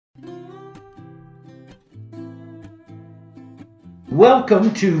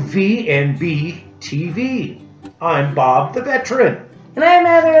Welcome to V&B TV. I'm Bob the Veteran. And I'm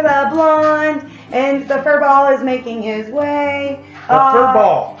Heather the Blonde, and the fur ball is making his way. The fur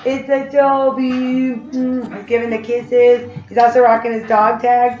ball. It's a Toby. He's giving the kisses. He's also rocking his dog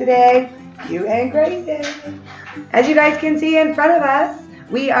tag today. Cute and crazy. As you guys can see in front of us,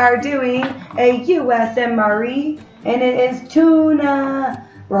 we are doing a US MRE, and it is TUNA.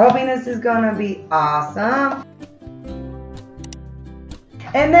 We're hoping this is going to be awesome.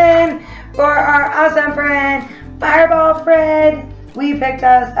 And then for our awesome friend, Fireball Fred, we picked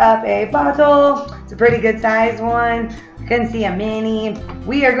us up a bottle. It's a pretty good sized one. You can see a mini.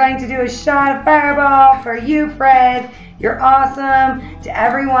 We are going to do a shot of Fireball for you, Fred. You're awesome. To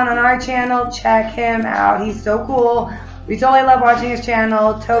everyone on our channel, check him out. He's so cool. We totally love watching his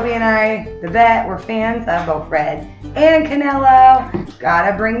channel. Toby and I, the vet, we're fans of both Fred and Canelo.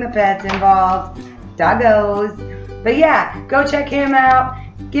 Gotta bring the pets involved. Doggos. But yeah, go check him out.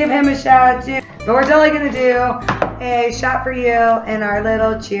 Give him a shout out too. But we're totally gonna do a shot for you in our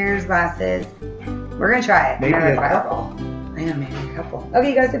little cheers glasses. We're gonna try it. Maybe a couple. I know, maybe a couple. Okay,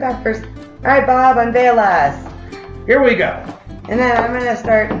 you guys sit back first. All right, Bob, unveil us. Here we go. And then I'm gonna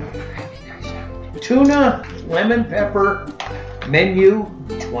start. Tuna, lemon pepper, menu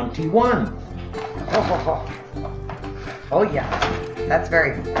 21. Oh yeah, that's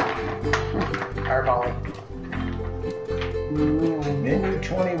very fireball-y. Menu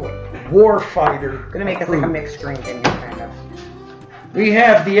 21. Warfighter. Gonna make us like a mixed drink in here, kind of. We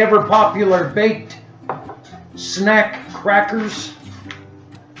have the ever popular baked snack crackers,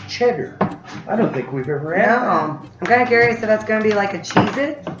 cheddar. I don't think we've ever had that. I'm kind of curious if that's gonna be like a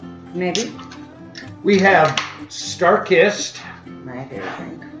Cheez-It, maybe. We have Starkist, My favorite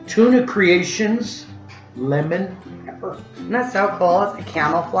drink. Tuna Creations, lemon pepper. Isn't that so cool? It's a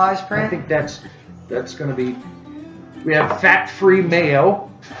camouflage print. I think that's gonna be. We have fat-free mayo.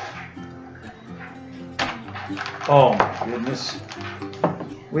 Oh my goodness.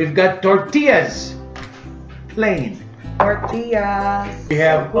 We've got tortillas, plain. Tortillas. We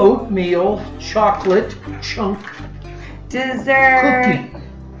have oatmeal, chocolate, chunk, Dessert.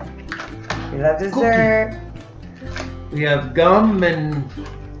 cookie. We love dessert. We have gum and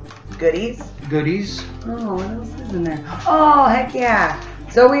Goodies. goodies. Oh, what else is in there? Oh, heck yeah.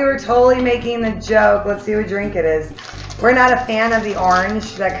 So we were totally making the joke. Let's see what drink it is. We're not a fan of the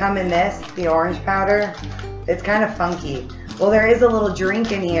orange that come in this, the orange powder. It's kind of funky. Well, there is a little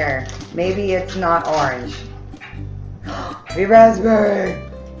drink in here. Maybe it's not orange. The raspberry.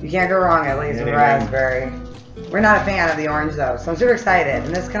 You can't go wrong at least with raspberry. We're not a fan of the orange though, so I'm super excited.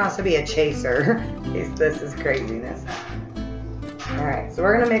 And this can also be a chaser in case this is craziness. All right, so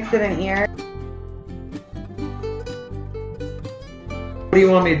we're gonna mix it in here. What do you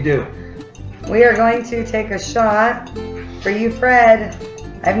want me to do? We are going to take a shot for you, Fred.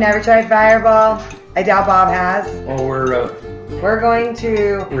 I've never tried Fireball. I doubt Bob has. Oh, We're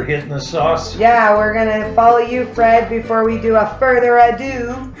hitting the sauce. Yeah, we're gonna follow you, Fred, before we do a further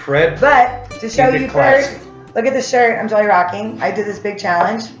ado. Fred. But to show you classy. first, look at the shirt I'm totally rocking. I did this big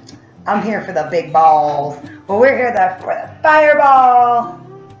challenge. I'm here for the big balls. Well, we're here for the Fireball.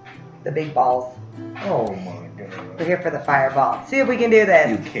 The big balls. Oh my God. We're here for the Fireball. See if we can do this.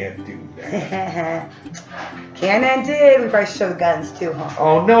 You can't do that. Can and did. We probably should show the guns too, huh?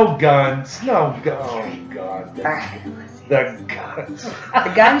 Oh, no guns. No guns. Oh God. All right. The guns.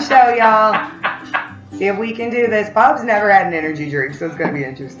 The gun show, y'all. See if we can do this. Bob's never had an energy drink, so it's gonna be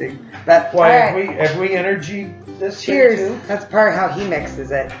interesting. But why right. have we energy this Cheers. Too? That's part how he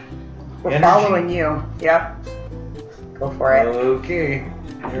mixes it. We're Energy? following you. Yep. Go for it. Okay.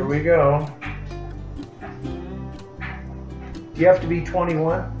 Here we go. Do you have to be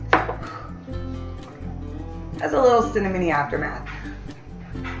 21? That's a little cinnamony aftermath.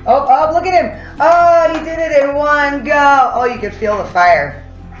 Oh, look at him. Oh, he did it in one go. Oh, you can feel the fire.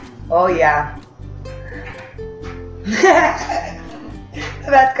 Oh, yeah.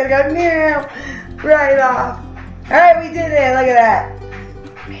 That's going to go now. Right off. All right, we did it. Look at that.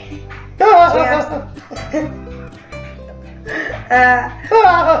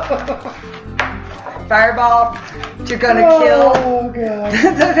 Fireball, you're going to kill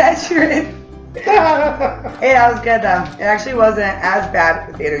the veteran. Hey, that was good though. It actually wasn't as bad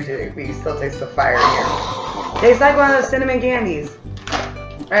with the energy, but you still taste the fire in here. Tastes like one of those cinnamon candies.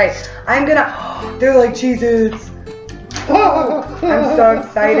 Alright, I'm gonna. They're like Cheez-Its. I'm so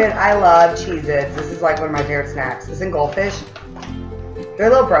excited. I love Cheez-Its. This is like one of my favorite snacks. This and goldfish. They're a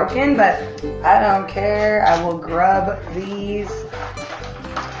little broken, but I don't care. I will grub these.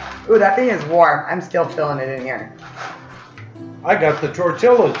 Ooh, that thing is warm. I'm still feeling it in here. I got the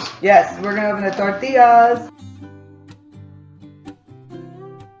tortillas. Yes, we're gonna open the tortillas.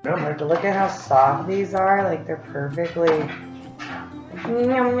 Like, look at how soft these are. Like, they're perfectly.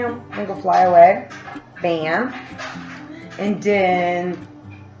 Yum, yum. I'm gonna fly away. Bam. And then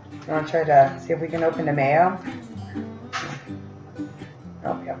I'll try to see if we can open the mayo.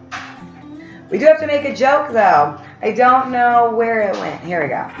 Oh, yeah. We do have to make a joke though. I don't know where it went. Here we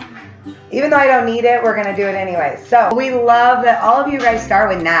go. Even though I don't need it, we're gonna do it anyway. So we love that all of you guys start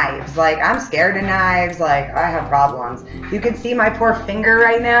with knives. Like, I'm scared of knives. Like, I have problems. You can see my poor finger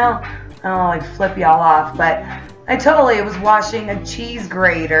right now. I don't like flip y'all off, but I totally was washing a cheese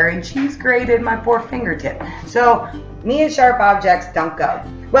grater and cheese grated my poor fingertip. So me and sharp objects don't go.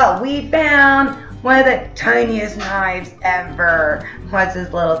 Well, we found one of the tiniest knives ever. What's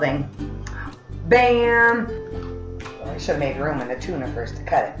this little thing? Bam. Well, I should have made room in the tuna first to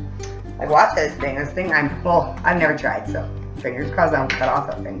cut it. Like, what this thing? This thing I've never tried, so fingers crossed I don't cut off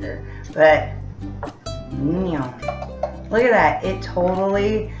a finger. But, look at that. It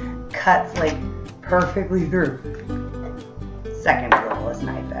totally cuts, like, perfectly through. Second littlest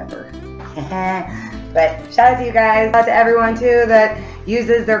knife ever. But shout out to you guys. Shout out to everyone, too, that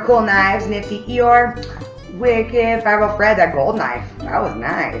uses their cool knives. Nifty Eeyore, Wicked, Fireball Fred, that gold knife. That was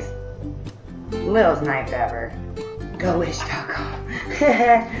nice. Littlest knife ever. Go wish.com.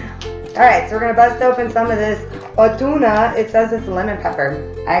 Alright, so we're going to bust open some of this tuna. It says it's lemon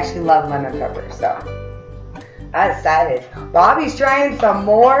pepper. I actually love lemon pepper, so I'm excited. Bobby's trying some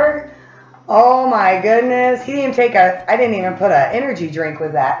more. Oh my goodness. He didn't even take I didn't even put an energy drink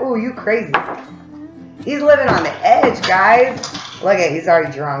with that. Ooh, you crazy. He's living on the edge, guys. Look at, he's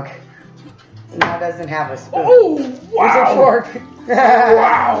already drunk. He now doesn't have a spoon. Oh, wow. It's a fork.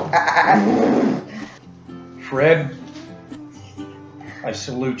 Wow. Fred, I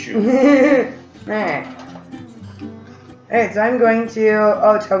salute you. Alright. Alright, so I'm going to,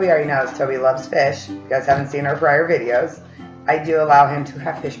 oh, Toby already knows. Toby loves fish. If you guys haven't seen our prior videos, I do allow him to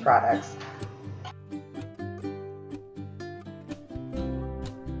have fish products.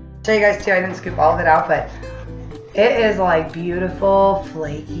 Show you guys too, I didn't scoop all of it out, but it is like beautiful,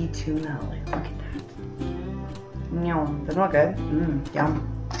 flaky tuna. Like, look at that. Yum. Doesn't look good. Yum.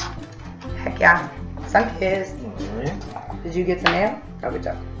 Heck yeah. Sun-kissed. Did you get some mayo? Oh, good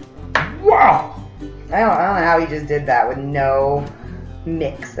job. Wow. I don't know how he just did that with no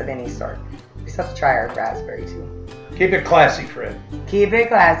mix of any sort. We still have to try our raspberry too. Keep it classy, Fred. Keep it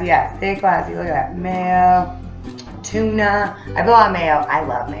classy, yeah. Stay classy. Look at that. Mayo, tuna. I put a lot of mayo. I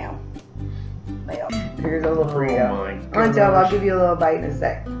love mayo. Mayo. Here's a little burrito. Oh my On, gosh. Toby, I'll give you a little bite in a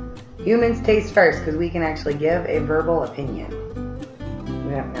sec. Humans taste first because we can actually give a verbal opinion.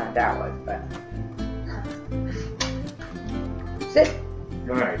 Yeah, not that was, but. Sit.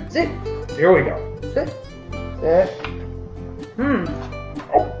 All right. Sit. Here we go. Sit. Sit.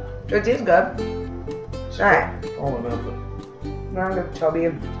 Oh. It is good. Alright. Falling up. Now I'm going to Toby.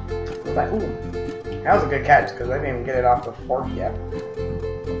 Like, ooh. That was a good catch because I didn't even get it off the fork yet.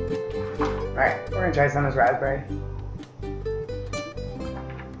 Alright, we're going to try some of this raspberry.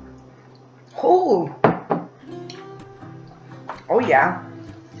 Oh! Oh yeah.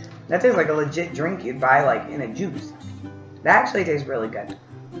 That tastes like a legit drink you'd buy like in a juice. That actually tastes really good.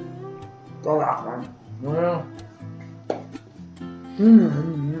 Go that one. Well.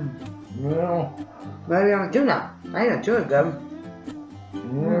 Well. Maybe on tuna. I know tuna's good.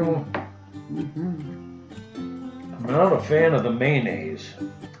 Well. I'm not a fan of the mayonnaise.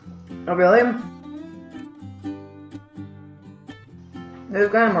 Oh really?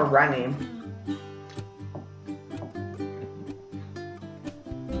 It's kind of more runny.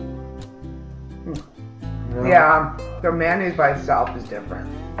 No. Yeah, the mayonnaise by itself is different.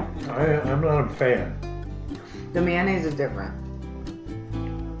 I'm not a fan. The mayonnaise is different.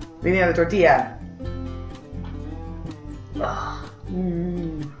 Then you have the tortilla. Well.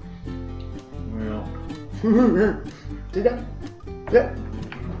 Good.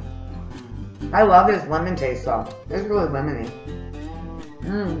 I love this lemon taste though. It's really lemony.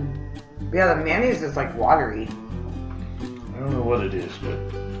 Yeah, the mayonnaise is like watery. I don't know what it is, but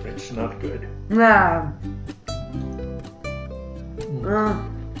it's not good. Nah.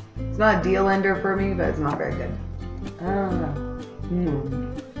 It's not a deal ender for me, but it's not very good. I don't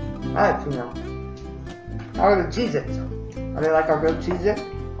know. I like tuna. How are the Cheez-Its? Are they like our good Cheez-It?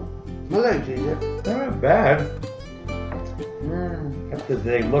 Look like Cheez-It. They're not bad. Except that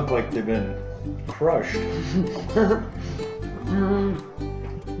they look like they've been crushed.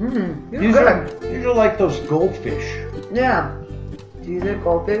 These are like those goldfish. Yeah. Cheez-It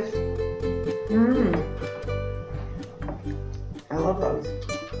goldfish. I love those.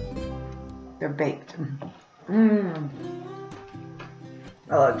 They're baked. I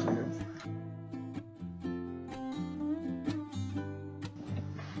love Cheez-Its.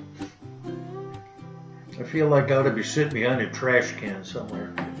 feel like I ought to be sitting behind a trash can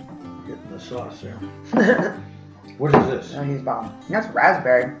somewhere, getting the sauce there. What is this? Oh, he's bomb. That's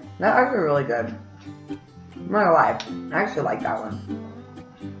raspberry. That's actually really good. I'm not gonna lie. I actually like that one.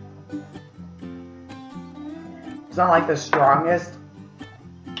 It's not like the strongest,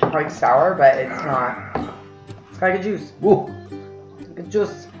 like sour, but it's not. It's like a juice. Whoa. It's like a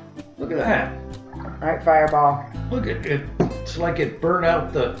juice. Look at that. Alright, fireball. Look at it. It's like it burned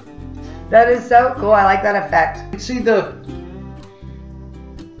out the... That is so cool. I like that effect. You see the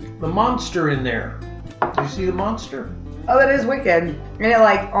monster in there. Do you see the monster? Oh, that is wicked. And it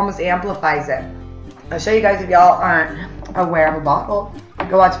like almost amplifies it. I'll show you guys if y'all aren't aware of a bottle.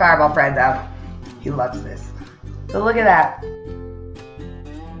 Go watch Fireball Fred though. He loves this. So look at that.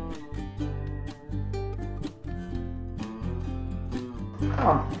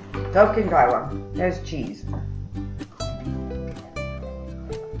 Oh, Toby can try one. There's cheese.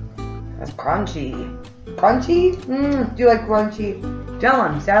 That's crunchy. Crunchy? Do you like crunchy? Tell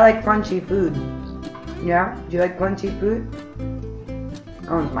him, say I like crunchy food. Yeah? Do you like crunchy food?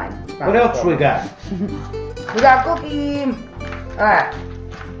 That one's mine. What else we got? We got cookie. Alright.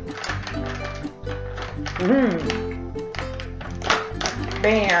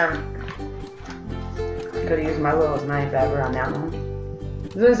 Bam. Could have used my little knife ever on that one.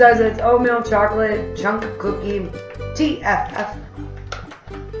 This one says it's oatmeal chocolate chunk cookie TFF.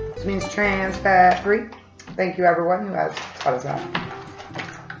 This means trans fat free. Thank you everyone who has taught us that.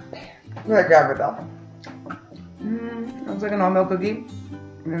 I'm gonna grab a bell. Looks like an oatmeal cookie.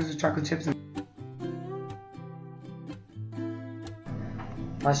 And there's the chocolate chips.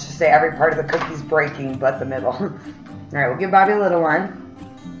 Let's just say every part of the cookie's breaking but the middle. Alright, we'll give Bobby a little one.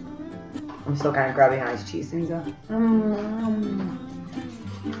 I'm still kind of grabbing on his cheese things though.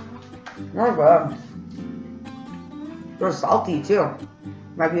 Oh good. They're salty too.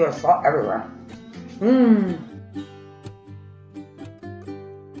 Might be a little salt everywhere.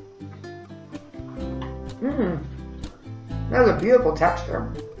 That was a beautiful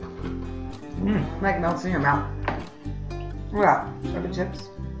texture. Like melts in your mouth. Look at that. Chocolate chips.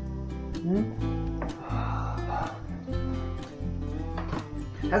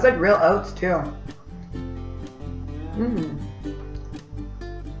 That's like real oats too.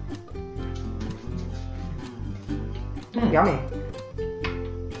 Yummy.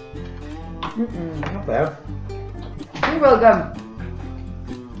 Not bad. It's really good.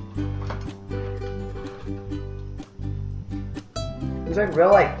 It's like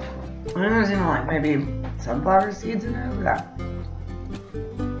real like, I don't know, even like maybe sunflower seeds in there. Look at that.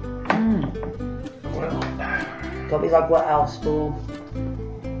 Well. Toby's like, what else, fool?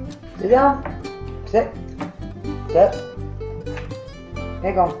 Sit down. Sit. Sit. There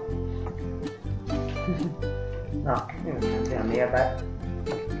you go. No, you can't sit on me, I bet.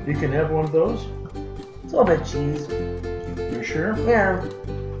 You can have one of those? It's a little bit of cheese. You sure? Yeah.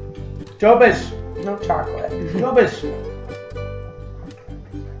 Tobis! No chocolate. Tobis!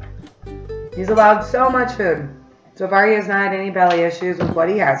 He's allowed so much food. So far he has not had any belly issues with what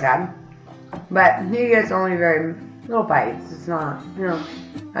he has had. But he gets only very little bites. It's not, you know,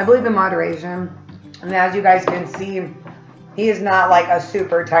 I believe in moderation. And as you guys can see, he is not like a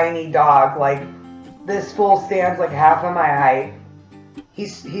super tiny dog. Like this fool stands like half of my height.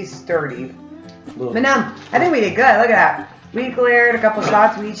 He's sturdy. But no, I think we did good. Look at that. We cleared a couple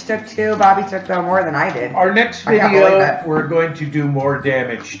shots. We each took 2. Bobby took though more than I did. Our next video, we're going to do more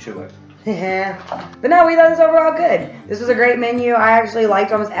damage to it. But no, we thought it was overall good. This was a great menu. I actually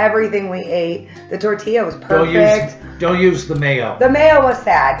liked almost everything we ate. The tortilla was perfect. Don't use the mayo. The mayo was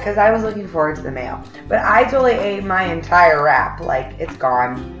sad because I was looking forward to the mayo. But I totally ate my entire wrap. Like, it's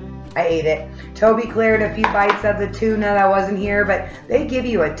gone. I ate it. Toby cleared a few bites of the tuna that wasn't here, but they give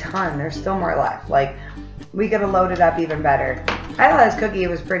you a ton. There's still more left. Like, we could have loaded up even better. I thought this cookie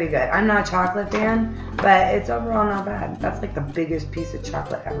was pretty good. I'm not a chocolate fan, but it's overall not bad. That's like the biggest piece of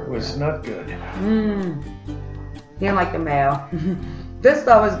chocolate ever. It was not good. You didn't like the mayo. This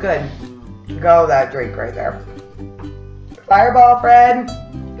though was good. Go that drink right there. Fireball Fred,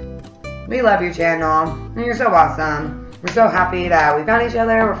 we love your channel. And you're so awesome. We're so happy that we found each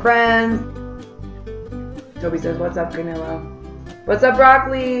other. We're friends. Toby says, what's up, Canelo? What's up,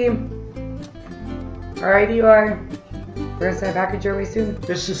 Broccoli? Alrighty, you are. We're gonna send a package your way soon.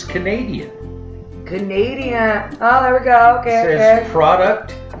 This is Canadian. Canadian. Oh, there we go. Okay, it says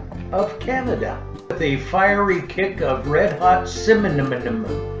product of Canada. With a fiery kick of red hot cinnamon.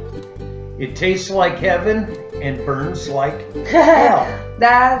 It tastes like heaven and burns like hell.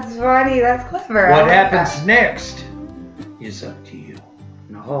 That's funny. That's clever. What happens next is up to you.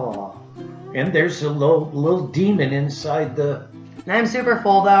 Oh. And there's a little demon inside the... I'm super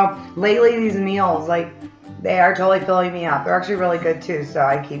full though. Lately these meals, like, They are totally filling me up. They're actually really good too, so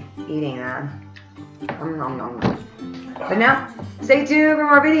I keep eating them. But now, stay tuned for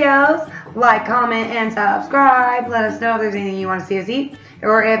more videos. Like, comment, and subscribe. Let us know if there's anything you want to see us eat,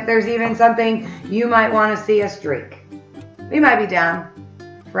 or if there's even something you might want to see us drink. We might be down.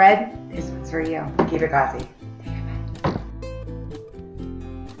 Fred, this one's for you. Keep it classy.